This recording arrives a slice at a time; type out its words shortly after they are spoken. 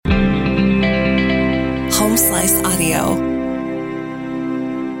Home Slice Audio.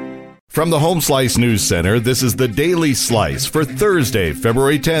 From the Home Slice News Center, this is the Daily Slice for Thursday,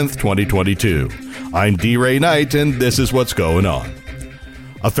 February 10th, 2022. I'm D. Ray Knight, and this is what's going on.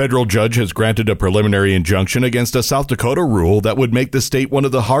 A federal judge has granted a preliminary injunction against a South Dakota rule that would make the state one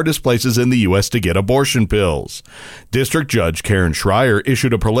of the hardest places in the U.S. to get abortion pills. District Judge Karen Schreier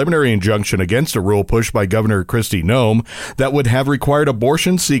issued a preliminary injunction against a rule pushed by Governor Kristi Noem that would have required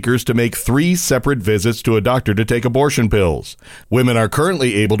abortion seekers to make 3 separate visits to a doctor to take abortion pills. Women are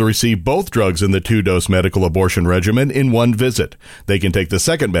currently able to receive both drugs in the 2-dose medical abortion regimen in one visit. They can take the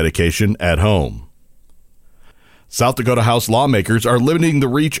second medication at home. South Dakota House lawmakers are limiting the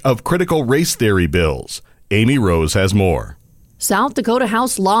reach of critical race theory bills. Amy Rose has more. South Dakota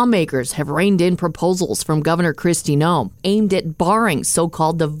House lawmakers have reined in proposals from Governor Kristi Noem aimed at barring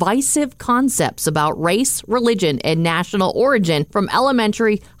so-called divisive concepts about race, religion, and national origin from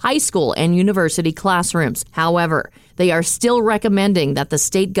elementary, high school, and university classrooms. However, they are still recommending that the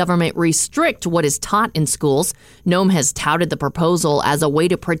state government restrict what is taught in schools. Noem has touted the proposal as a way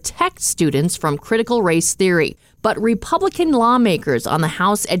to protect students from critical race theory. But Republican lawmakers on the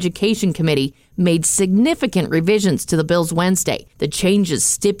House Education Committee made significant revisions to the bills Wednesday. The changes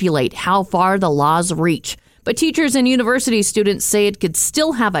stipulate how far the laws reach. But teachers and university students say it could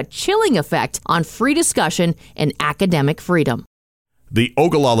still have a chilling effect on free discussion and academic freedom. The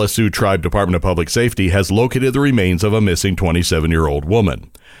Ogallala Sioux Tribe Department of Public Safety has located the remains of a missing 27-year-old woman.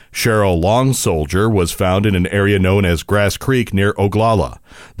 Cheryl Long Soldier was found in an area known as Grass Creek near Oglala.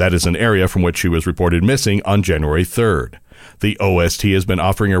 That is an area from which she was reported missing on January 3rd. The OST has been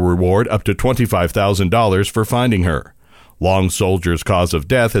offering a reward up to $25,000 for finding her. Long Soldier's cause of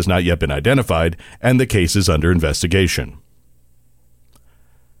death has not yet been identified, and the case is under investigation.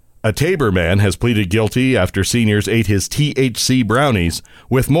 A Tabor man has pleaded guilty after seniors ate his THC brownies.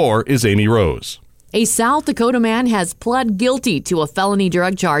 With more is Amy Rose. A South Dakota man has pled guilty to a felony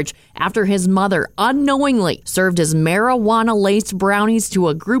drug charge after his mother unknowingly served as marijuana-laced brownies to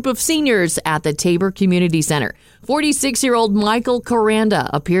a group of seniors at the Tabor Community Center. 46-year-old Michael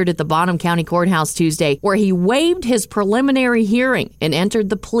Coranda appeared at the Bonham County Courthouse Tuesday, where he waived his preliminary hearing and entered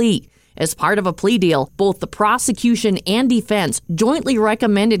the plea. As part of a plea deal, both the prosecution and defense jointly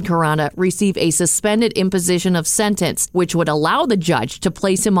recommended Coranda receive a suspended imposition of sentence, which would allow the judge to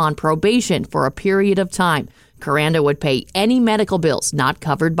place him on probation for a period of time. Coranda would pay any medical bills not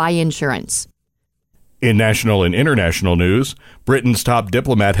covered by insurance. In national and international news, Britain's top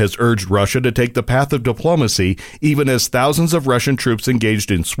diplomat has urged Russia to take the path of diplomacy, even as thousands of Russian troops engaged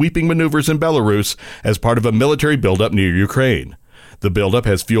in sweeping maneuvers in Belarus as part of a military buildup near Ukraine. The buildup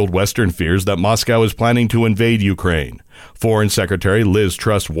has fueled Western fears that Moscow is planning to invade Ukraine. Foreign Secretary Liz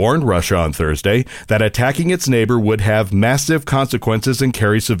Truss warned Russia on Thursday that attacking its neighbor would have massive consequences and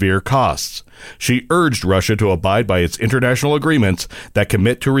carry severe costs. She urged Russia to abide by its international agreements that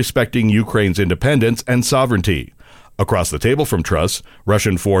commit to respecting Ukraine's independence and sovereignty. Across the table from Truss,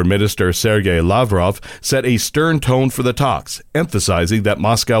 Russian Foreign Minister Sergei Lavrov set a stern tone for the talks, emphasizing that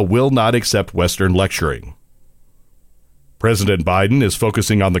Moscow will not accept Western lecturing. President Biden is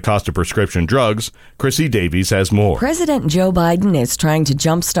focusing on the cost of prescription drugs. Chrissy Davies has more. President Joe Biden is trying to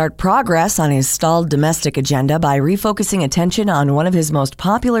jumpstart progress on his stalled domestic agenda by refocusing attention on one of his most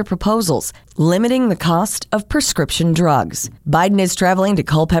popular proposals, limiting the cost of prescription drugs. Biden is traveling to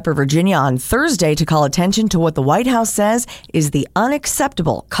Culpeper, Virginia on Thursday to call attention to what the White House says is the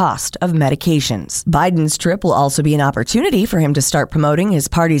unacceptable cost of medications. Biden's trip will also be an opportunity for him to start promoting his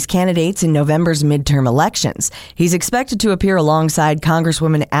party's candidates in November's midterm elections. He's expected to appear alongside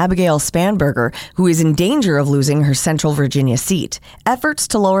Congresswoman Abigail Spanberger, who is in danger of losing her Central Virginia seat. Efforts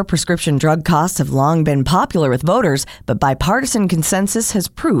to lower prescription drug costs have long been popular with voters, but bipartisan consensus has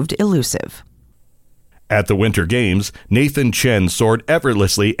proved elusive. At the Winter Games, Nathan Chen soared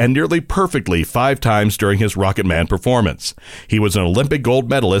effortlessly and nearly perfectly 5 times during his Rocket Man performance. He was an Olympic gold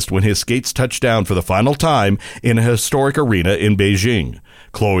medalist when his skates touched down for the final time in a historic arena in Beijing.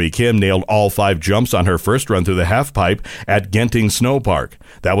 Chloe Kim nailed all 5 jumps on her first run through the halfpipe at Genting Snow Park.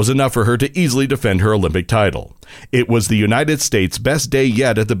 That was enough for her to easily defend her Olympic title. It was the United States' best day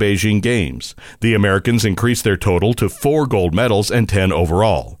yet at the Beijing Games. The Americans increased their total to 4 gold medals and 10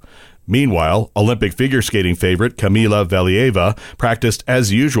 overall. Meanwhile, Olympic figure skating favorite Kamila Valieva practiced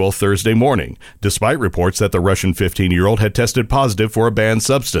as usual Thursday morning, despite reports that the Russian 15-year-old had tested positive for a banned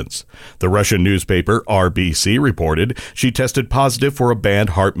substance. The Russian newspaper RBC reported she tested positive for a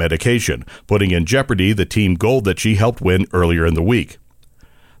banned heart medication, putting in jeopardy the team gold that she helped win earlier in the week.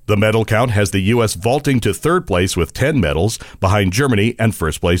 The medal count has the U.S. vaulting to 3rd place with 10 medals, behind Germany and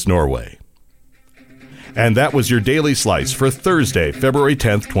 1st place Norway. And that was your Daily Slice for Thursday, February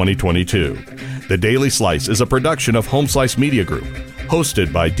 10th, 2022. The Daily Slice is a production of Home Slice Media Group,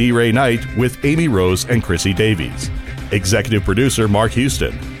 hosted by D. Ray Knight with Amy Rose and Chrissy Davies. Executive producer Mark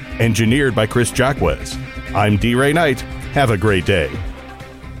Houston. Engineered by Chris Jacquez. I'm D. Ray Knight. Have a great day.